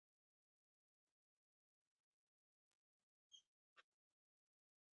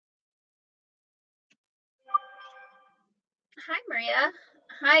Hi, Maria.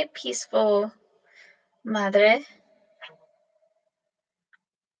 Hi, peaceful madre.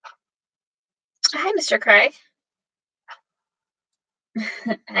 Hi, Mr. Cry.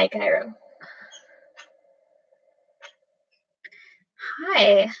 Hi, Cairo.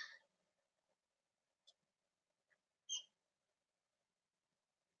 Hi.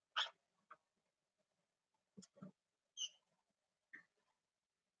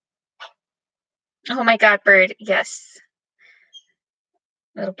 Oh my God, bird. Yes,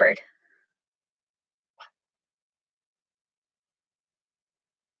 little bird.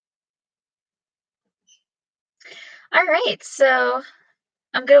 All right, so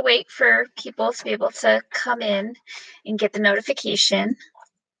I'm gonna wait for people to be able to come in and get the notification.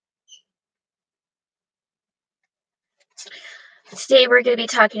 Today we're gonna be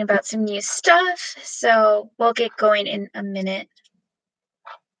talking about some new stuff, so we'll get going in a minute.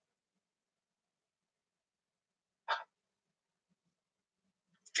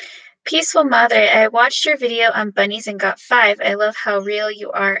 Peaceful Mother, I watched your video on bunnies and got 5. I love how real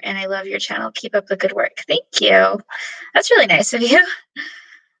you are, and I love your channel. Keep up the good work. Thank you. That's really nice of you.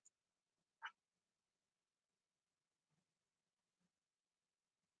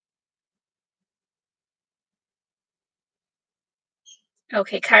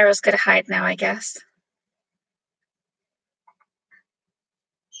 Okay, Cairo's gonna hide now, I guess.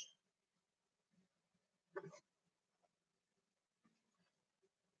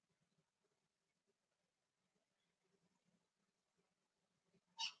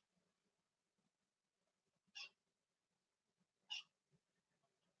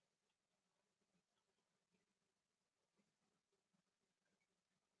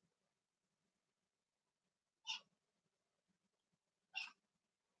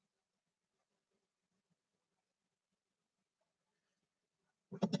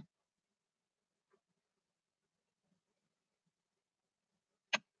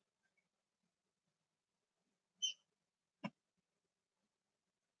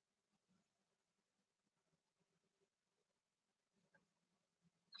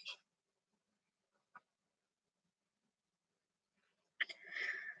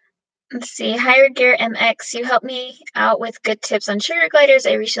 Let's see. Higher Gear MX, you helped me out with good tips on sugar gliders.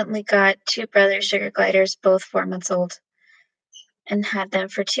 I recently got 2 brothers sugar gliders, both 4 months old, and had them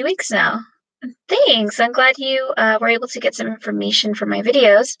for 2 weeks now. Thanks. I'm glad you were able to get some information from my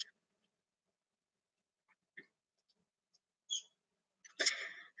videos.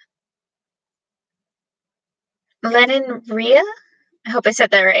 Lennon Ria, I hope I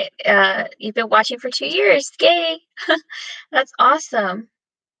said that right. You've been watching for 2 years. Yay! That's awesome.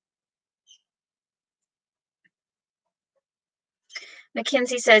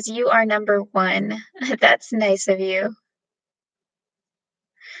 Mackenzie says, you are number 1. That's nice of you.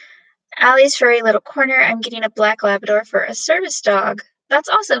 Allie's Furry Little Corner, I'm getting a black Labrador for a service dog. That's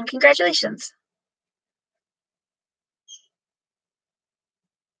awesome. Congratulations.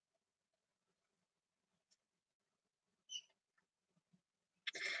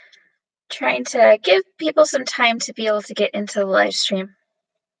 Trying to give people some time to be able to get into the live stream.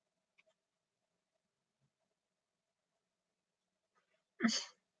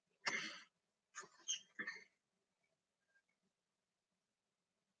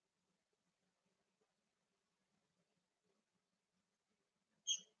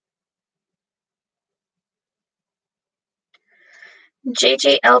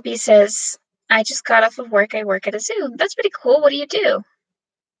 JJLB says, I just got off of work. I work at a zoo. That's pretty cool. What do you do?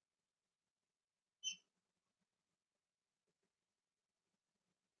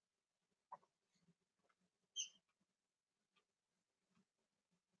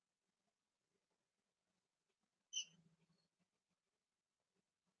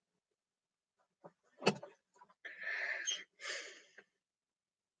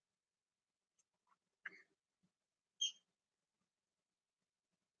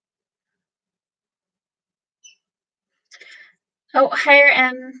 Oh,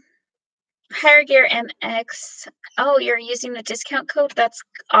 Higher Gear MX. Oh, you're using the discount code? That's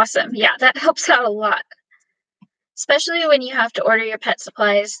awesome. Yeah, that helps out a lot. Especially when you have to order your pet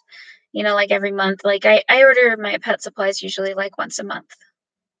supplies, like every month. Like I order my pet supplies usually like once a month.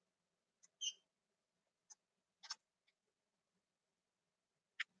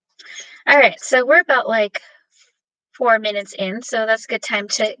 All right, so we're about like 4 minutes in, so that's a good time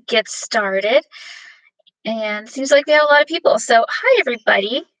to get started. And it seems like we have a lot of people. So, hi,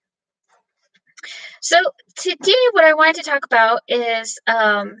 everybody. So, today, what I wanted to talk about is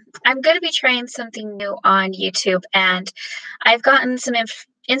I'm going to be trying something new on YouTube, and I've gotten some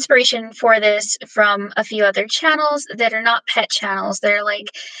inspiration for this from a few other channels that are not pet channels. They're like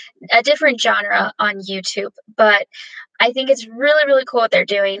a different genre on YouTube, but I think it's really, really cool what they're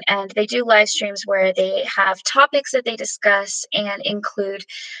doing, and they do live streams where they have topics that they discuss and include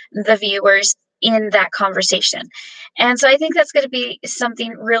the viewers in that conversation. And so I think that's going to be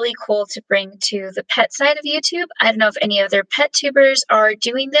something really cool to bring to the pet side of YouTube. I don't know if any other pet tubers are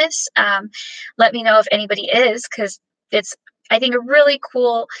doing this. Let me know if anybody is, because it's, I think, a really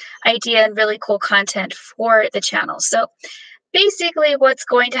cool idea and really cool content for the channel. So basically, what's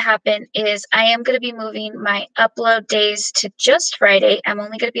going to happen is I am going to be moving my upload days to just Friday. I'm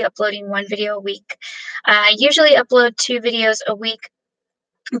only going to be uploading one video a week. I usually upload 2 videos a week,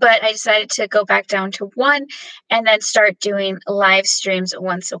 but I decided to go back down to one and then start doing live streams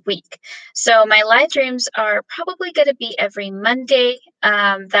once a week. So my live streams are probably going to be every Monday.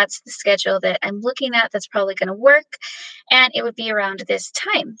 That's the schedule that I'm looking at. That's probably going to work. And it would be around this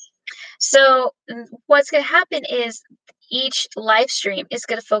time. So what's going to happen is each live stream is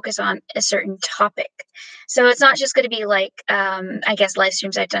going to focus on a certain topic. So it's not just going to be like, I guess, live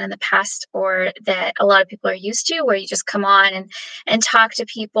streams I've done in the past or that a lot of people are used to, where you just come on and talk to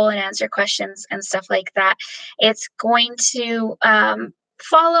people and answer questions and stuff like that. It's going to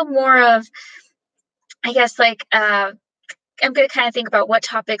follow more of, I guess, like I'm going to kind of think about what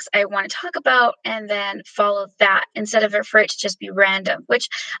topics I want to talk about and then follow that instead of for it to just be random, which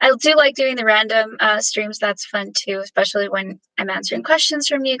I do like doing the random streams. That's fun too, especially when I'm answering questions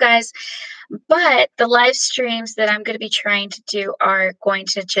from you guys. But the live streams that I'm going to be trying to do are going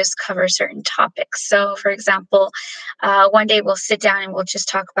to just cover certain topics. So, for example, one day we'll sit down and we'll just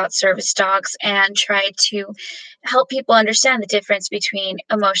talk about service dogs and try to help people understand the difference between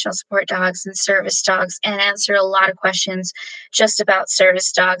emotional support dogs and service dogs and answer a lot of questions just about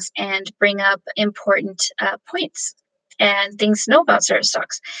service dogs and bring up important points and things to know about service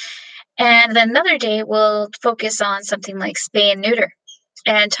dogs. And then another day we'll focus on something like spay and neuter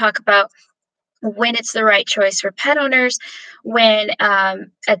and talk about when it's the right choice for pet owners, when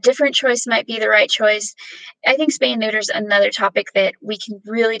a different choice might be the right choice. I think spay and neuter is another topic that we can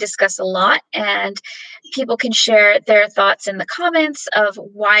really discuss a lot, and people can share their thoughts in the comments of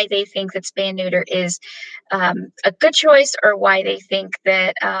why they think that spay and neuter is a good choice or why they think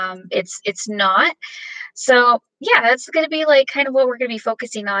that it's not. So yeah, that's going to be like kind of what we're going to be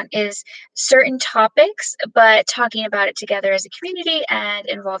focusing on is certain topics, but talking about it together as a community and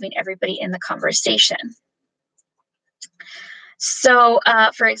involving everybody in the conversation. So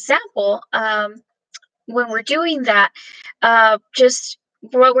for example, when we're doing that, just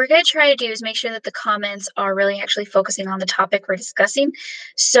what we're going to try to do is make sure that the comments are really actually focusing on the topic we're discussing.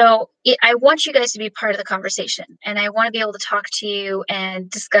 So I want you guys to be part of the conversation, and I want to be able to talk to you and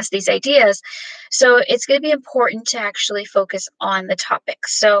discuss these ideas. So it's going to be important to actually focus on the topic.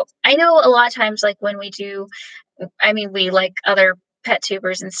 So I know a lot of times, like when we do, I mean, we like other pet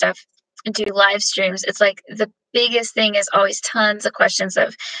tubers and stuff do live streams, it's like the biggest thing is always tons of questions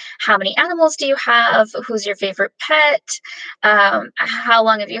of how many animals do you have? Who's your favorite pet? How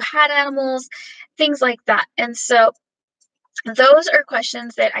long have you had animals? Things like that. And so those are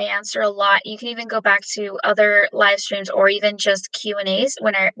questions that I answer a lot. You can even go back to other live streams or even just Q&As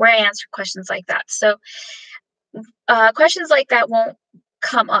where I answer questions like that. So questions like that won't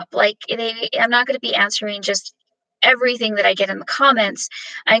come up. Like I'm not going to be answering just everything that I get in the comments.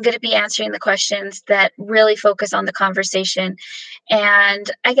 I'm going to be answering the questions that really focus on the conversation and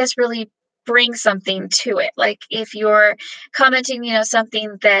I guess really bring something to it. Like if you're commenting,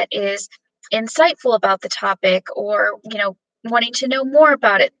 something that is insightful about the topic or, wanting to know more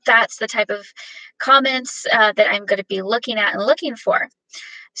about it, that's the type of comments that I'm going to be looking at and looking for.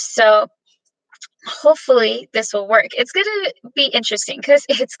 So hopefully this will work. It's going to be interesting because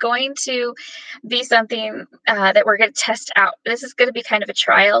it's going to be something that we're going to test out. This is going to be kind of a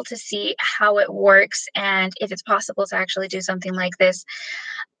trial to see how it works and if it's possible to actually do something like this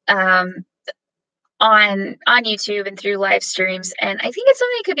on YouTube and through live streams. And I think it's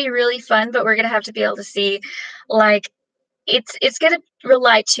something that could be really fun, but we're going to have to be able to see, like, it's going to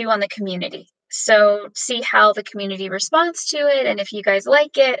rely too on the community. So see how the community responds to it and if you guys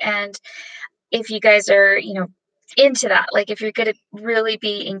like it and if you guys are, into that, like if you're going to really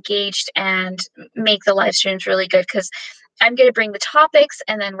be engaged and make the live streams really good, because I'm going to bring the topics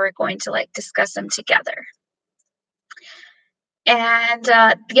and then we're going to like discuss them together. And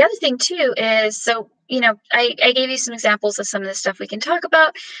the other thing too is, so, I gave you some examples of some of the stuff we can talk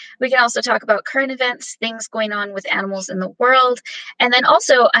about. We can also talk about current events, things going on with animals in the world. And then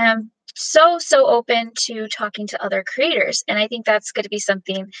also I am so open to talking to other creators. And I think that's going to be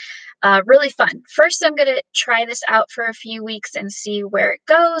something really fun. First, I'm going to try this out for a few weeks and see where it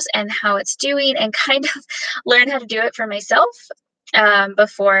goes and how it's doing and kind of learn how to do it for myself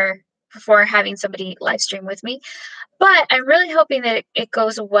before having somebody live stream with me. But I'm really hoping that it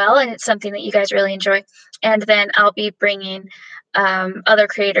goes well and it's something that you guys really enjoy. And then I'll be bringing other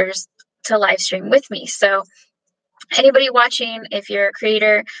creators to live stream with me. So anybody watching, if you're a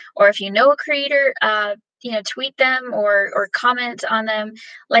creator or if you know a creator, tweet them or comment on them,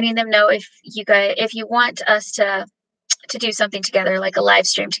 letting them know if you want us to do something together, like a live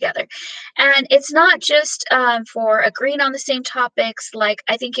stream together. And it's not just for agreeing on the same topics. Like,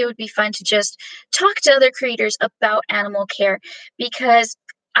 I think it would be fun to just talk to other creators about animal care, because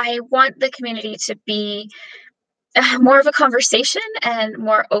I want the community to be more of a conversation and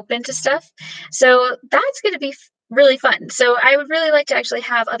more open to stuff. So that's going to be really fun. So I would really like to actually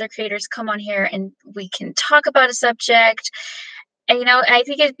have other creators come on here and we can talk about a subject. And, I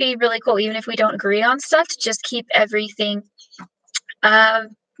think it'd be really cool, even if we don't agree on stuff, to just keep everything uh,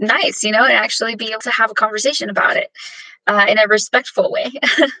 nice, and actually be able to have a conversation about it in a respectful way.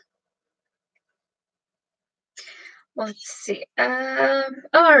 Let's see.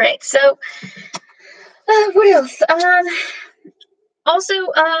 All right. So, what else? Also,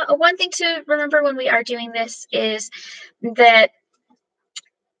 one thing to remember when we are doing this is that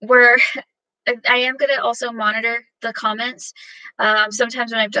I am going to also monitor the comments.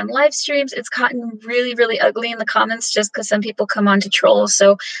 Sometimes when I've done live streams, it's gotten really, really ugly in the comments just because some people come on to troll.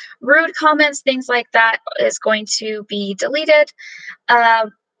 So rude comments, things like that is going to be deleted.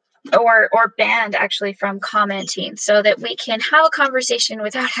 Or banned actually from commenting, so that we can have a conversation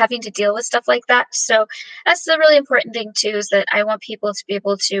without having to deal with stuff like that. So that's the really important thing too, is that I want people to be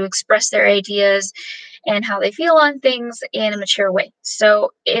able to express their ideas and how they feel on things in a mature way.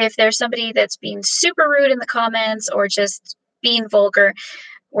 So if there's somebody that's being super rude in the comments or just being vulgar,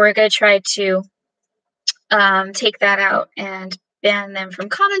 we're going to try to take that out and ban them from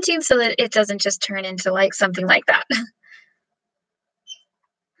commenting, so that it doesn't just turn into like something like that.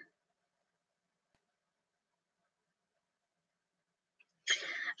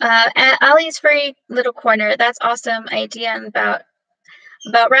 Ali's Furry Little Corner. That's awesome idea about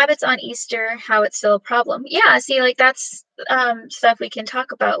rabbits on Easter. How it's still a problem. Yeah, see, like that's stuff we can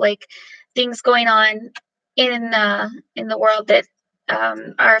talk about, like things going on in the world that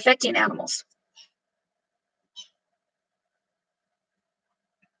are affecting animals.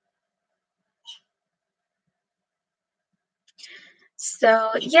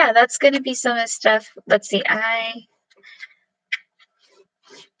 So yeah, that's going to be some of the stuff. Let's see. I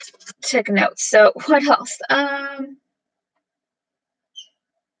took notes. So what else?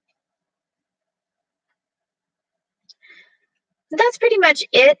 That's pretty much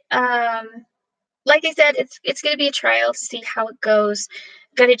it. Like I said, it's going to be a trial to see how it goes.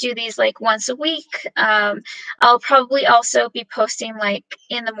 Going to do these like once a week. I'll probably also be posting like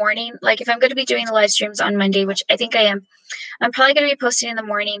in the morning. Like if I'm going to be doing the live streams on Monday, which I think I am, I'm probably going to be posting in the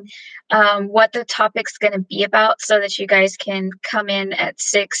morning what the topic's going to be about, so that you guys can come in at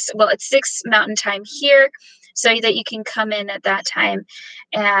 6. Well, it's 6 Mountain Time here, so that you can come in at that time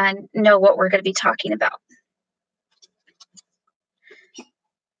and know what we're going to be talking about.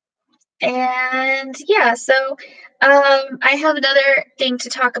 And yeah, so I have another thing to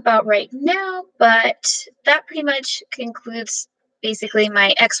talk about right now, but that pretty much concludes basically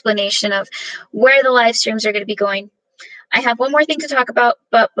my explanation of where the live streams are going to be going. I have one more thing to talk about,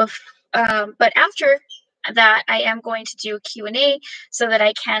 but after that, I am going to do a Q&A so that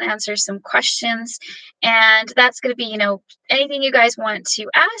I can answer some questions, and that's going to be, anything you guys want to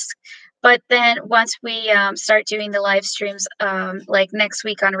ask. But then once we start doing the live streams, like next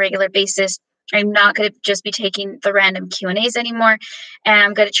week on a regular basis, I'm not going to just be taking the random Q&As anymore, and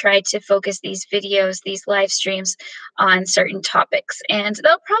I'm going to try to focus these videos, these live streams, on certain topics, and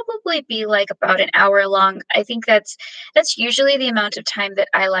they'll probably be like about an hour long. I think that's usually the amount of time that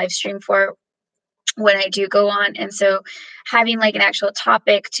I live stream for when I do go on. And so having like an actual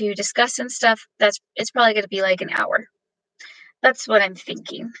topic to discuss and stuff, it's probably going to be like an hour. That's what I'm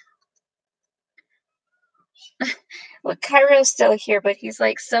thinking. Well, Cairo's still here, but he's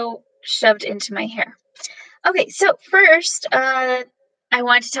like so shoved into my hair. Okay, so first, I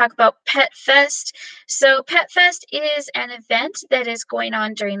want to talk about Petfest. So Petfest is an event that is going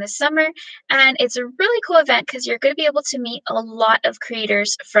on during the summer, and it's a really cool event because you're going to be able to meet a lot of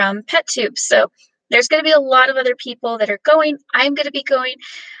creators from PetTube. So there's going to be a lot of other people that are going. I'm going to be going.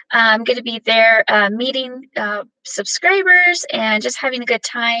 I'm going to be there meeting subscribers and just having a good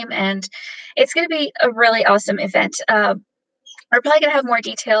time, and it's going to be a really awesome event. We're probably going to have more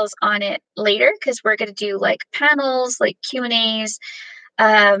details on it later, because we're going to do like panels, like Q&As,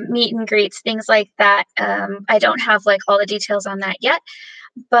 meet and greets, things like that. I don't have like all the details on that yet,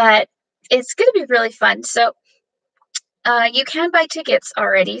 but it's going to be really fun. So You can buy tickets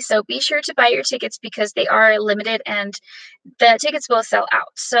already, so be sure to buy your tickets because they are limited and the tickets will sell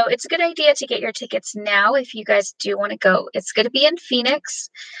out. So it's a good idea to get your tickets now if you guys do want to go. It's going to be in Phoenix.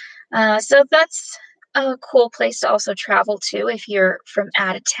 So that's a cool place to also travel to if you're from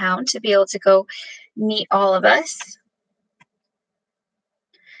out of town to be able to go meet all of us.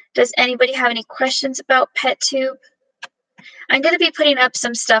 Does anybody have any questions about PetTube? I'm going to be putting up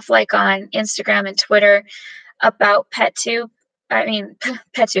some stuff like on Instagram and Twitter about PetTube. I mean,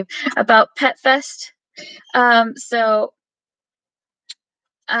 PetTube, about PetFest. So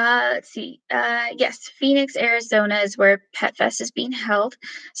let's see. Yes, Phoenix, Arizona is where PetFest is being held.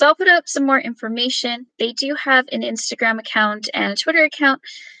 So I'll put up some more information. They do have an Instagram account and a Twitter account.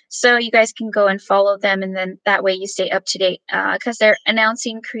 So you guys can go and follow them, and then that way you stay up to date because they're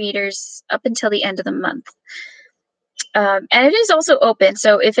announcing creators up until the end of the month. And it is also open.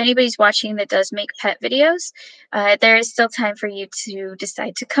 So if anybody's watching that does make pet videos, there is still time for you to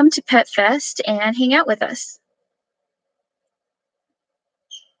decide to come to Pet Fest and hang out with us.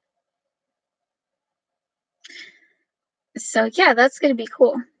 So yeah, that's going to be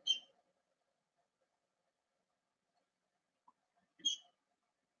cool.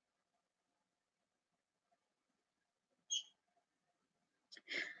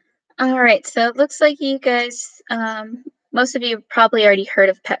 All right, so it looks like you guys, most of you probably already heard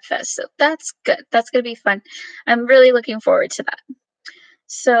of Pet Fest, so that's good. That's going to be fun. I'm really looking forward to that.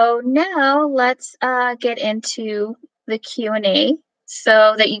 So now let's get into the Q&A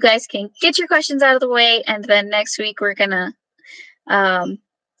so that you guys can get your questions out of the way, and then next week we're gonna um,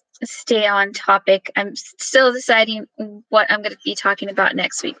 stay on topic. I'm still deciding what I'm going to be talking about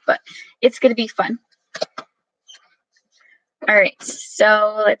next week, but it's going to be fun. All right,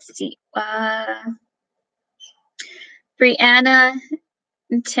 so let's see. Brianna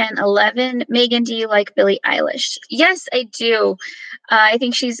 1011. Megan, do you like Billie Eilish? Yes, I do. I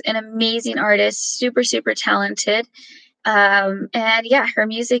think she's an amazing artist, super, super talented. And yeah, her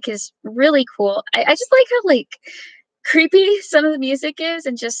music is really cool. I just like how like creepy some of the music is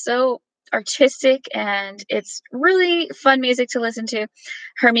and just so artistic, and it's really fun music to listen to.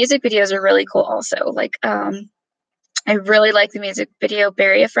 Her music videos are really cool also. Like I really like the music video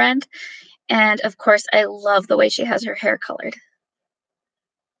Bury a Friend, and of course I love the way she has her hair colored.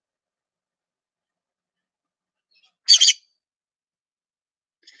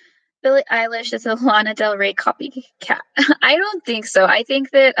 Billie Eilish is a Lana Del Rey copycat. I don't think so. I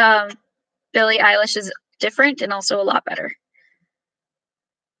think that Billie Eilish is different and also a lot better.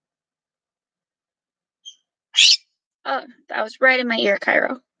 Oh, that was right in my ear,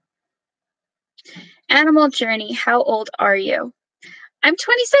 Cairo. Animal Journey, how old are you? I'm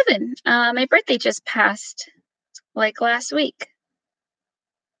 27. My birthday just passed like last week.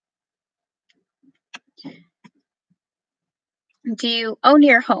 Do you own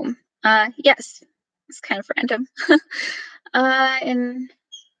your home? Yes. It's kind of random. And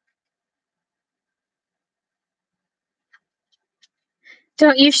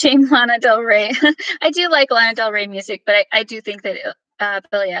don't you shame Lana Del Rey. I do like Lana Del Rey music, but I do think that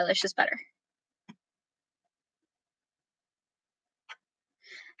Billie Eilish is better.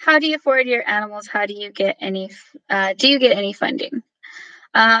 How do you afford your animals? How do you get any? Do you get any funding?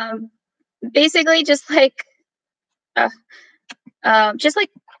 Um, Basically, uh, just like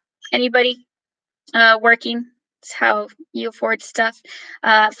anybody working. It's how you afford stuff.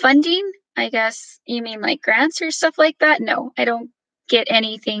 Funding, I guess you mean like grants or stuff like that? No, I don't get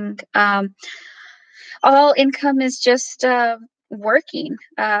anything. All income is just working.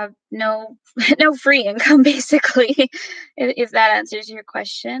 No, no free income, basically. If that answers your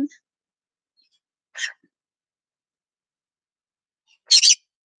question.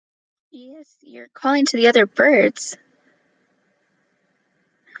 Yes, you're calling to the other birds.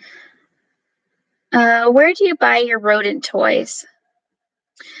 Where do you buy your rodent toys?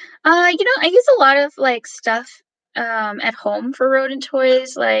 I use a lot of like stuff at home for rodent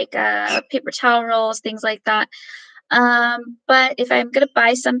toys, like paper towel rolls, things like that. But if I'm gonna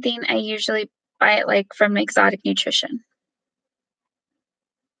buy something, I usually buy it like from Exotic Nutrition.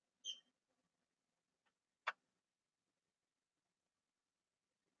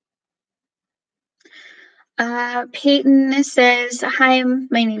 Peyton says, "Hi,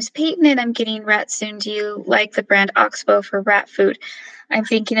 my name's Peyton, and I'm getting rats soon. Do you like the brand Oxbow for rat food? I'm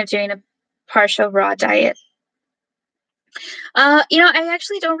thinking of doing a partial raw diet." I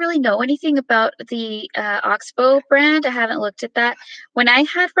actually don't really know anything about the Oxbow brand. I haven't looked at that. When I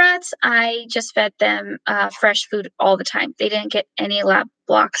had rats, I just fed them fresh food all the time. They didn't get any lab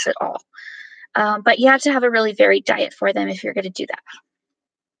blocks at all. But you have to have a really varied diet for them if you're going to do that.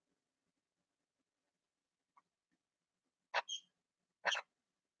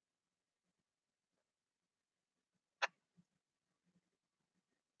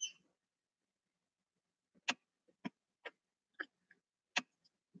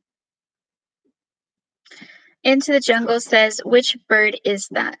 Into the Jungle says, which bird is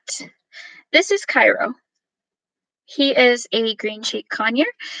that? This is Cairo. He is a green cheek conure,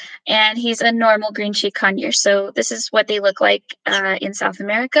 and he's a normal green cheek conure. So this is what they look like in South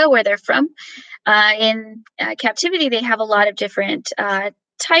America, where they're from. In captivity, they have a lot of different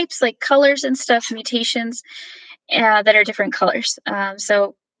types, like colors and stuff, mutations that are different colors.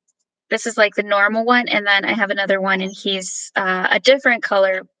 So this is like the normal one, and then I have another one, and he's a different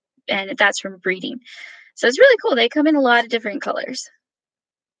color, and that's from breeding. So it's really cool. They come in a lot of different colors.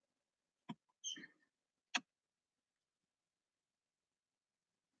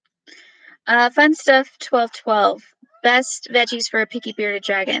 Fun stuff 1212. Best veggies for a picky bearded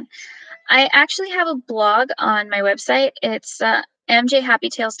dragon. I actually have a blog on my website. It's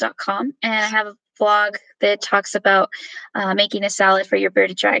mjhappytales.com, and I have a blog that talks about making a salad for your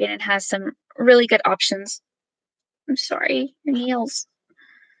bearded dragon and has some really good options. I'm sorry, your nails.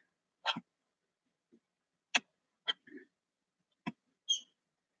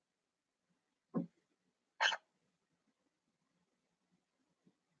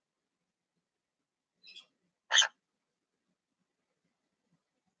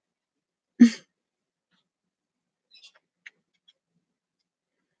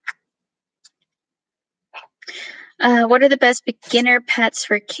 What are the best beginner pets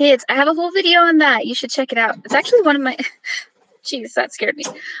for kids? I have a whole video on that. You should check it out. It's actually one of my, jeez, that scared me.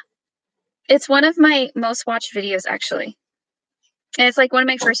 It's one of my most watched videos, actually. And it's like one of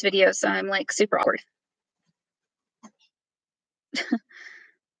my first videos, so I'm like super awkward.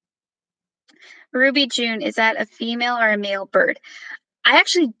 Ruby June, is that a female or a male bird? I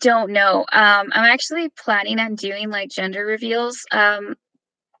actually don't know. I'm actually planning on doing like gender reveals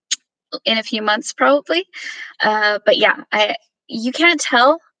in a few months, probably. But yeah, you can't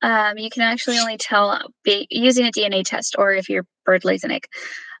tell. You can actually only tell using a DNA test or if your bird lays an egg,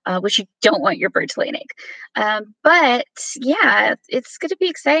 which you don't want your bird to lay an egg. But yeah, it's going to be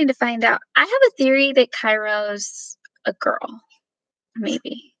exciting to find out. I have a theory that Cairo's a girl,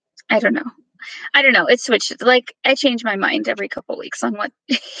 maybe. I don't know. I don't know. It switches. Like I change my mind every couple weeks on what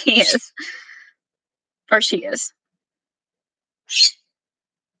he is or she is.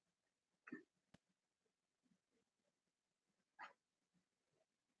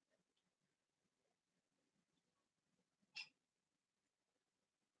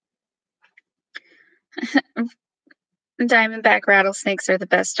 Diamondback rattlesnakes are the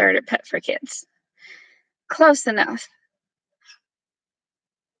best starter pet for kids. Close enough.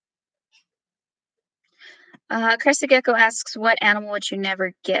 Crested Gecko asks, what animal would you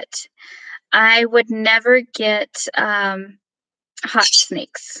never get? I would never get hot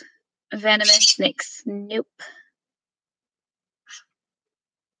snakes, venomous snakes. Nope.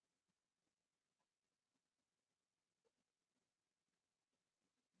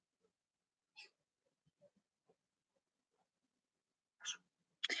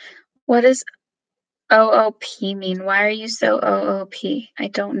 What does OOP mean? Why are you so OOP? I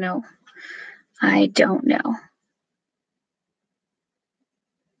don't know. I don't know.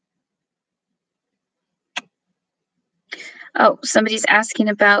 Oh, somebody's asking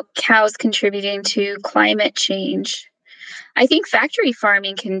about cows contributing to climate change. I think factory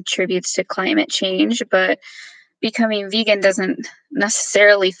farming contributes to climate change, but becoming vegan doesn't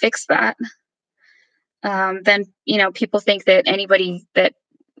necessarily fix that. Then, people think that anybody that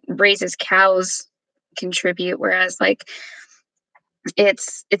raises cows contribute, whereas like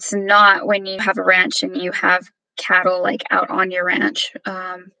it's not when you have a ranch and you have cattle like out on your ranch.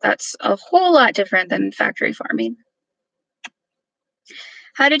 That's a whole lot different than factory farming.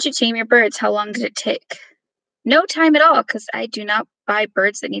 How did you tame your birds? How long did it take? No time at all, because I do not buy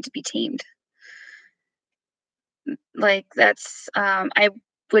birds that need to be tamed. Like that's I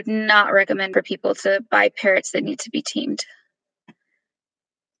would not recommend for people to buy parrots that need to be tamed.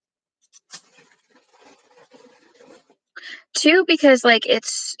 Two, because like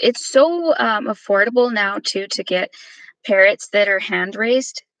it's so affordable now too to get parrots that are hand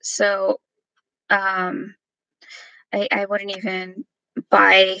raised. So um I wouldn't even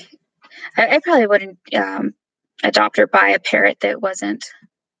buy I probably wouldn't adopt or buy a parrot that wasn't.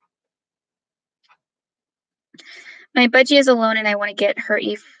 My budgie is alone and I want to get her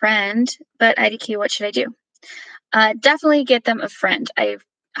a friend, but IDQ, what should I do? Definitely get them a friend. I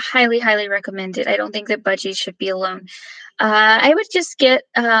highly, highly recommend it. I don't think that budgies should be alone. I would just get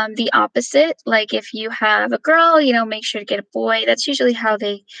the opposite. Like if you have a girl, make sure to get a boy. That's usually how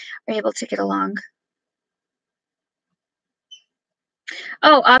they are able to get along.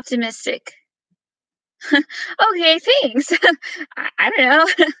 Oh, optimistic. Okay, thanks. I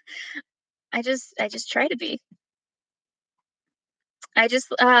don't know. I just try to be. I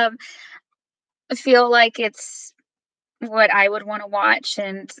just feel like it's what I would want to watch,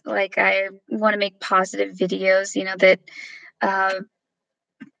 and like I want to make positive videos, that uh,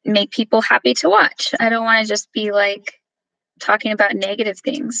 make people happy to watch. I don't want to just be like talking about negative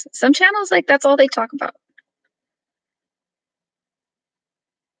things. Some channels, like, that's all they talk about.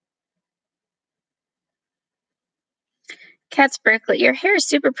 Cats Berkeley, your hair is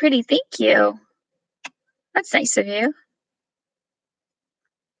super pretty. Thank you. That's nice of you.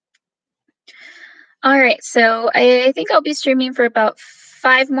 All right, so I think I'll be streaming for about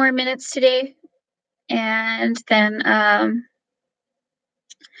 5 more minutes today, and then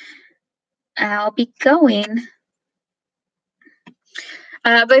I'll be going.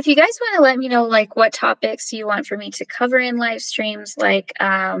 But if you guys want to let me know, like, what topics you want for me to cover in live streams, like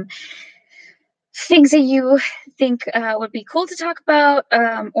things that you think would be cool to talk about,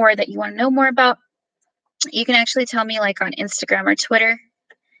 or that you want to know more about, you can actually tell me, like, on Instagram or Twitter.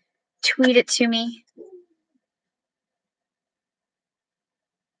 Tweet it to me.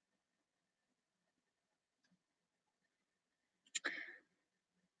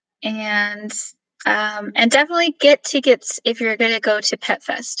 And definitely get tickets if you're going to go to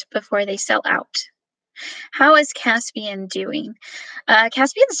Petfest before they sell out. How is Caspian doing?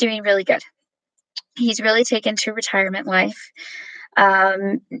 Caspian's doing really good. He's really taken to retirement life.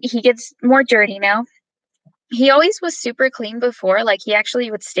 He gets more dirty now. He always was super clean before. Like, he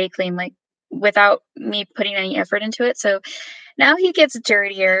actually would stay clean, like, without me putting any effort into it. So now he gets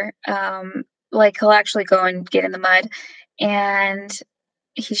dirtier. Like, he'll actually go and get in the mud. And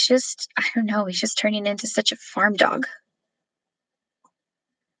he's just, I don't know, he's just turning into such a farm dog.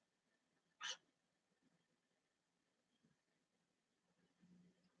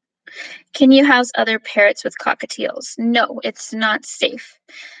 Can you house other parrots with cockatiels? No, it's not safe.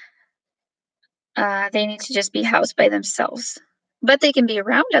 They need to just be housed by themselves. But they can be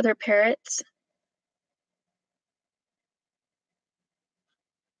around other parrots.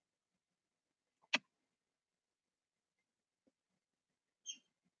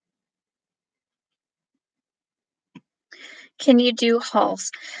 Can you do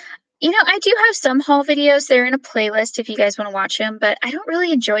hauls? I do have some haul videos. They're in a playlist if you guys want to watch them, but I don't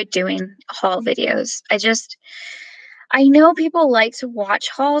really enjoy doing haul videos. I know people like to watch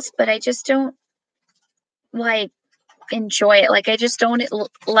hauls, but I just don't, like, enjoy it. Like, I just don't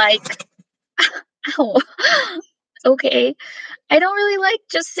like, ow. Okay. I don't really like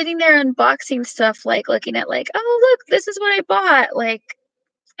just sitting there unboxing stuff, like looking at, like, oh, look, this is what I bought. Like,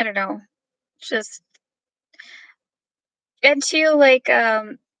 I don't know. Just, and two, like,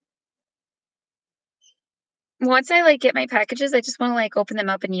 once I, like, get my packages, I just want to, like, open them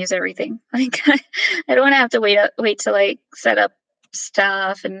up and use everything. Like, I don't want to have to wait to, like, set up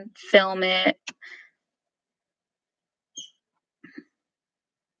stuff and film it.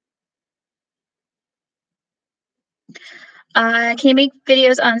 Can you make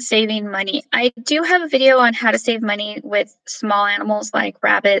videos on saving money? I do have a video on how to save money with small animals like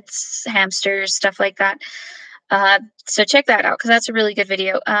rabbits, hamsters, stuff like that. So check that out because that's a really good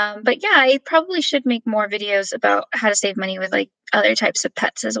video. But yeah, I probably should make more videos about how to save money with, like, other types of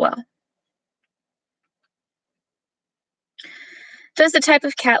pets as well. Does the type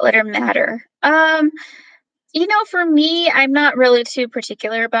of cat litter matter? For me, I'm not really too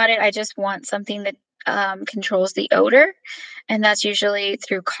particular about it. I just want something that controls the odor, and that's usually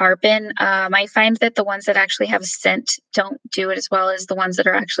through carbon. I find that the ones that actually have a scent don't do it as well as the ones that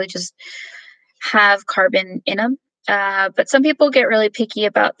are actually just have carbon in them. But some people get really picky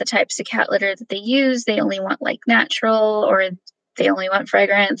about the types of cat litter that they use. They only want, like, natural, or they only want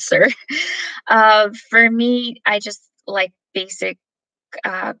fragrance. Or for me, I just like basic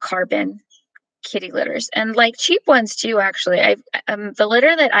carbon kitty litters, and, like, cheap ones too. Actually, the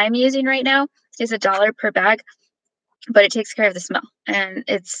litter that I'm using right now is $1 per bag, but it takes care of the smell, and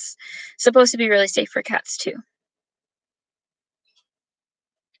it's supposed to be really safe for cats too.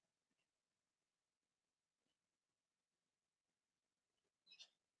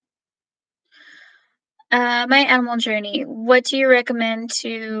 My animal journey. What do you recommend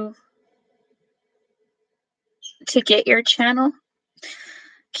to get your channel?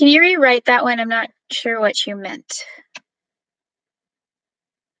 Can you rewrite that one? I'm not sure what you meant,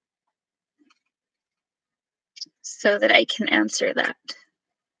 so that I can answer that.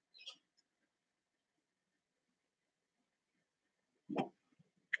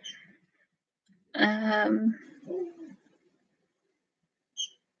 Um,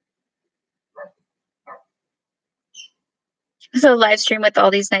 so live stream with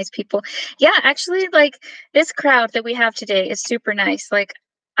all these nice people. Yeah, actually, like, this crowd that we have today is super nice. Like,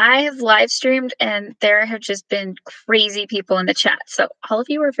 I have live streamed and there have just been crazy people in the chat. So all of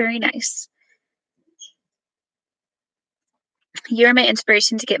you are very nice. You're my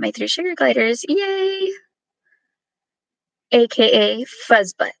inspiration to get my 3 sugar gliders. Yay! AKA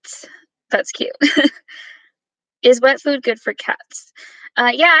fuzz butts. That's cute. Is wet food good for cats?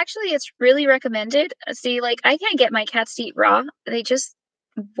 Yeah, actually, it's really recommended. See, like, I can't get my cats to eat raw. They just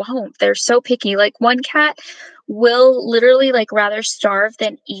won't. They're so picky. Like, one cat will literally, like, rather starve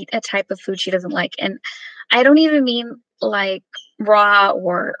than eat a type of food she doesn't like. And I don't even mean like raw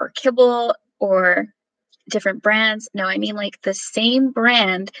or kibble or different brands. No, I mean like the same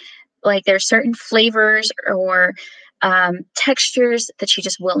brand. Like, there's certain flavors or textures that she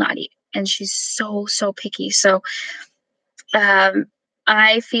just will not eat. And she's so picky. So, um,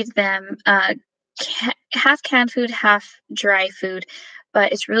 I feed them half canned food, half dry food,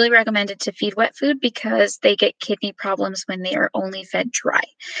 but it's really recommended to feed wet food because they get kidney problems when they are only fed dry.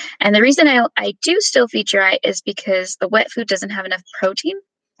 And the reason I do still feed dry is because the wet food doesn't have enough protein.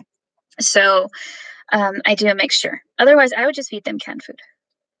 So I do a mixture. Otherwise, I would just feed them canned food.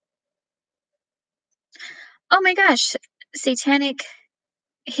 Oh my gosh, Satanic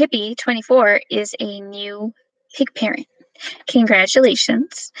Hippie 24 is a new pig parent.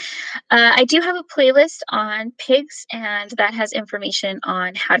 Congratulations. I do have a playlist on pigs, and that has information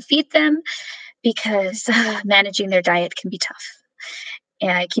on how to feed them because managing their diet can be tough.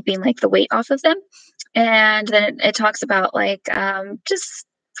 And keeping like the weight off of them. And then it talks about like just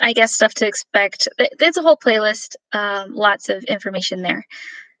I guess stuff to expect. There's a whole playlist, lots of information there.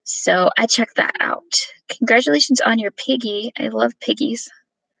 So I check that out. Congratulations on your piggy. I love piggies.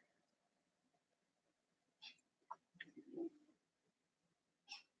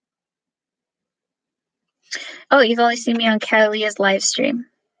 Oh, you've only seen me on Catalia's live stream.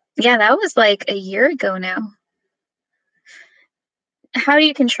 Yeah, that was like a year ago now. How do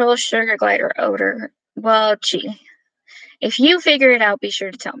you control sugar glider odor? Well, gee, if you figure it out, be sure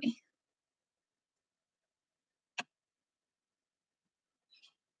to tell me.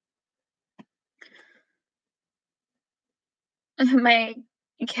 My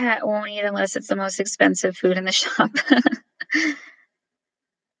cat won't eat unless it's the most expensive food in the shop.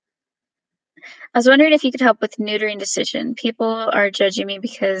 I was wondering if you could help with neutering decision. People are judging me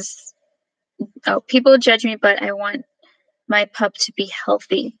because, oh, people judge me, but I want my pup to be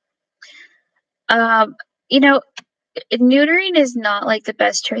healthy. Um, you know, neutering is not like the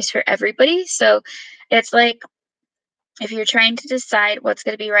best choice for everybody. So it's like if you're trying to decide what's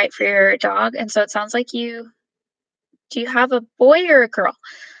going to be right for your dog, and so it sounds like do you have a boy or a girl?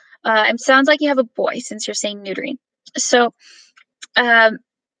 It sounds like you have a boy since you're saying neutering. So, um,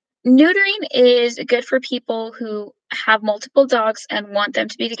 neutering is good for people who have multiple dogs and want them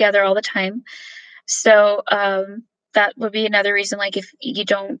to be together all the time. So, that would be another reason. Like, if you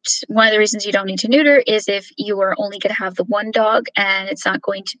don't, one of the reasons you don't need to neuter is if you are only going to have the one dog and it's not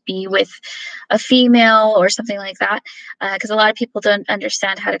going to be with a female or something like that. Because a lot of people don't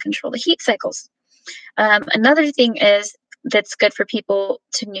understand how to control the heat cycles. Another thing is that's good for people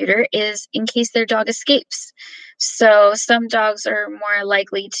to neuter is in case their dog escapes. So some dogs are more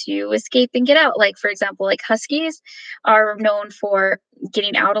likely to escape and get out. Like, for example, like huskies are known for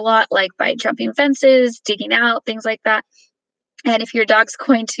getting out a lot, like by jumping fences, digging out, things like that. And if your dog's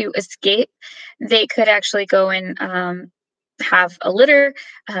going to escape, they could actually go and have a litter,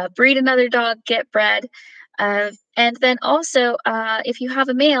 breed another dog, get bred. And then also, if you have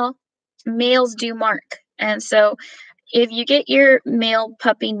a male, males do mark. And so if you get your male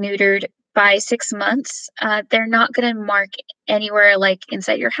puppy neutered by 6 months, they're not going to mark anywhere like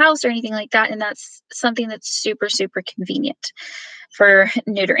inside your house or anything like that. And that's something that's super convenient for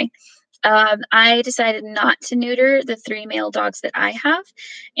neutering. I decided not to neuter the 3 male dogs that I have.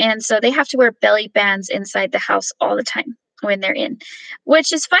 And so they have to wear belly bands inside the house all the time when they're in,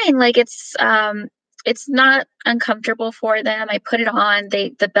 which is fine. Like, it's not uncomfortable for them. I put it on,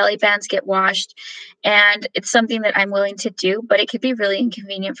 the belly bands get washed, and it's something that I'm willing to do, but it could be really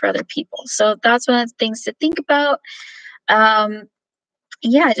inconvenient for other people. So that's one of the things to think about. Um,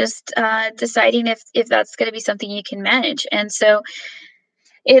 yeah, just deciding if that's going to be something you can manage. And so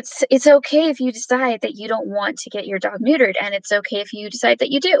it's okay if you decide that you don't want to get your dog neutered, and it's okay if you decide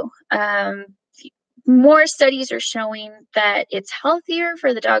that you do. More studies are showing that it's healthier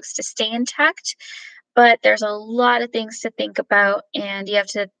for the dogs to stay intact, but there's a lot of things to think about, and you have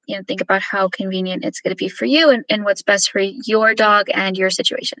to think about how convenient it's going to be for you and what's best for your dog and your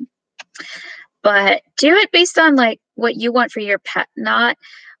situation. But do it based on like what you want for your pet, not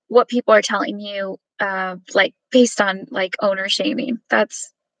what people are telling you, like based on like owner shaming.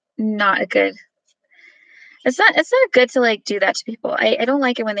 That's not a good. It's not good to like do that to people. I don't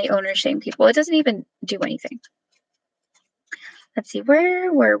like it when they owner shame people. It doesn't even do anything. Let's see,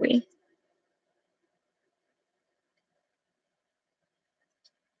 where were we?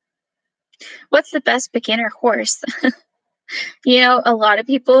 What's the best beginner horse? A lot of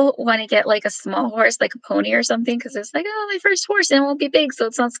people want to get like a small horse, like a pony or something, because it's like, oh, my first horse and it won't be big, so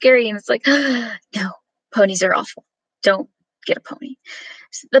it's not scary. And it's like, no, ponies are awful. Don't get a pony.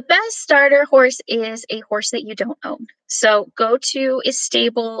 The best starter horse is a horse that you don't own. So go to a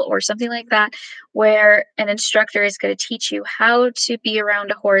stable or something like that where an instructor is going to teach you how to be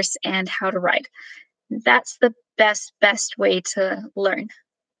around a horse and how to ride. That's the best way to learn.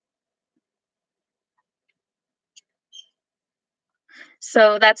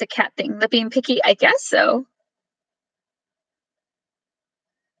 So that's a cat thing. The being picky, I guess so.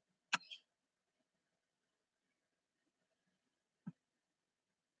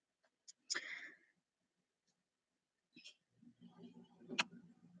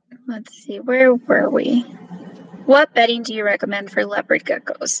 Let's see, where were we? What bedding do you recommend for leopard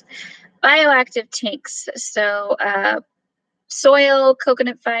geckos? Bioactive tanks. So soil,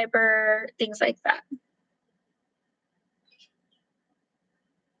 coconut fiber, things like that.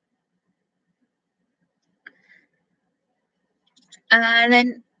 And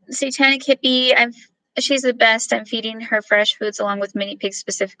then Satanic Hippie, she's the best. I'm feeding her fresh foods along with mini pig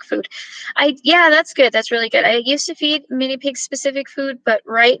specific food. Yeah, that's good. That's really good. I used to feed mini pig specific food, but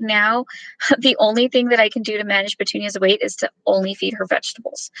right now the only thing that I can do to manage Petunia's weight is to only feed her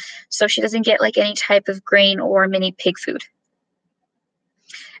vegetables. So she doesn't get like any type of grain or mini pig food.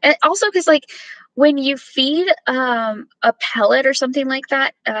 And also because like when you feed a pellet or something like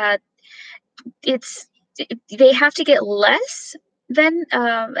that, it's they have to get less than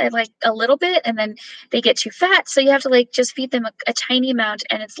like a little bit, and then they get too fat, so you have to like just feed them a tiny amount,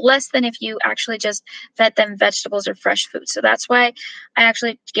 and it's less than if you actually just fed them vegetables or fresh food. So that's why I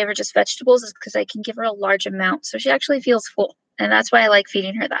actually give her just vegetables, is because I can give her a large amount so she actually feels full, and that's why I like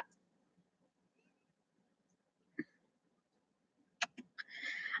feeding her that.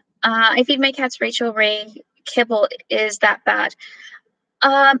 I feed my cats Rachel Ray kibble. Is that bad?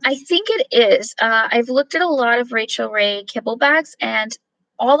 I think it is. I've looked at a lot of Rachel Ray kibble bags, and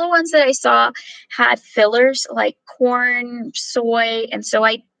all the ones that I saw had fillers like corn, soy, and so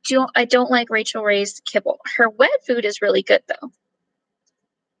I don't like Rachel Ray's kibble. Her wet food is really good though.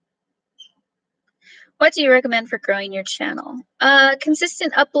 What do you recommend for growing your channel?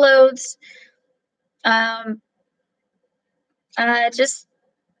 Consistent uploads. Um, just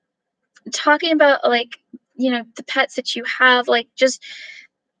talking about like the pets that you have. Like just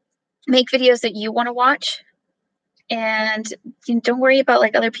make videos that you want to watch, and don't worry about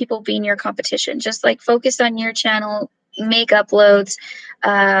like other people being your competition. Just like focus on your channel, make uploads.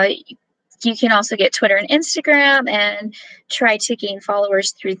 uh, you can also get Twitter and Instagram and try to gain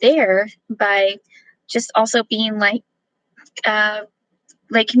followers through there by just also being like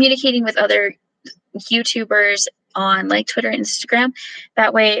communicating with other YouTubers on like Twitter and Instagram.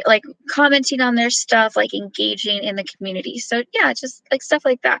 That way, like commenting on their stuff, like engaging in the community. So yeah, just like stuff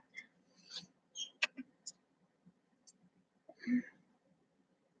like that.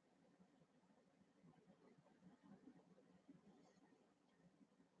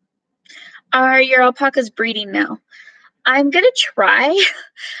 Are your alpacas breeding now? I'm gonna try.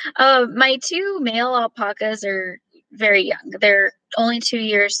 My two male alpacas are very young. They're only 2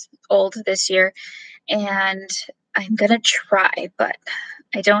 years old this year, and I'm gonna try, but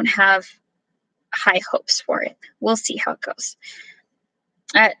I don't have high hopes for it. We'll see how it goes.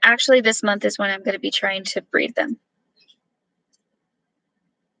 Actually, this month is when I'm going to be trying to breed them.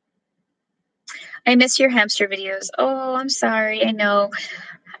 I miss your hamster videos. Oh, I'm sorry. I know.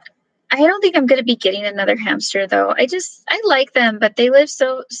 I don't think I'm going to be getting another hamster though. I like them, but they live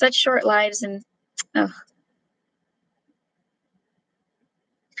such short lives, and oh.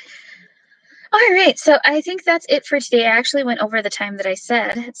 All right, so I think that's it for today. I actually went over the time that I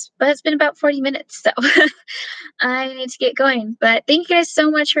said. But it's been about 40 minutes, so I need to get going. But thank you guys so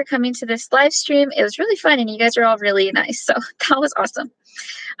much for coming to this live stream. It was really fun, and you guys are all really nice. So that was awesome.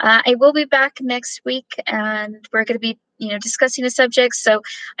 I will be back next week, and we're going to be, discussing a subject. So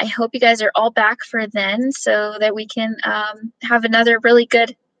I hope you guys are all back for then, so that we can have another really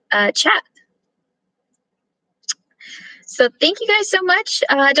good chat. So thank you guys so much.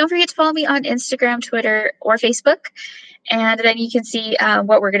 Don't forget to follow me on Instagram, Twitter, or Facebook. And then you can see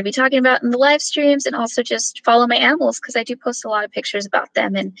what we're going to be talking about in the live streams, and also just follow my animals, because I do post a lot of pictures about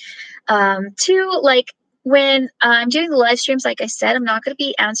them. And like when I'm doing the live streams, like I said, I'm not going to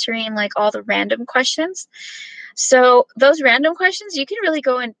be answering like all the random questions. So those random questions, you can really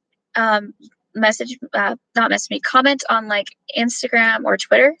go and not message me, comment on like Instagram or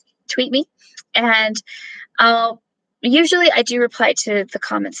Twitter, tweet me, and usually I do reply to the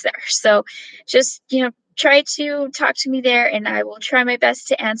comments there. So just, try to talk to me there, and I will try my best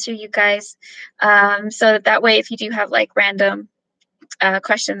to answer you guys. So that way, if you do have like random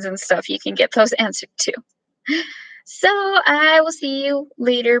questions and stuff, you can get those answered too. So I will see you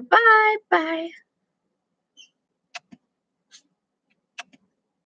later. Bye. Bye.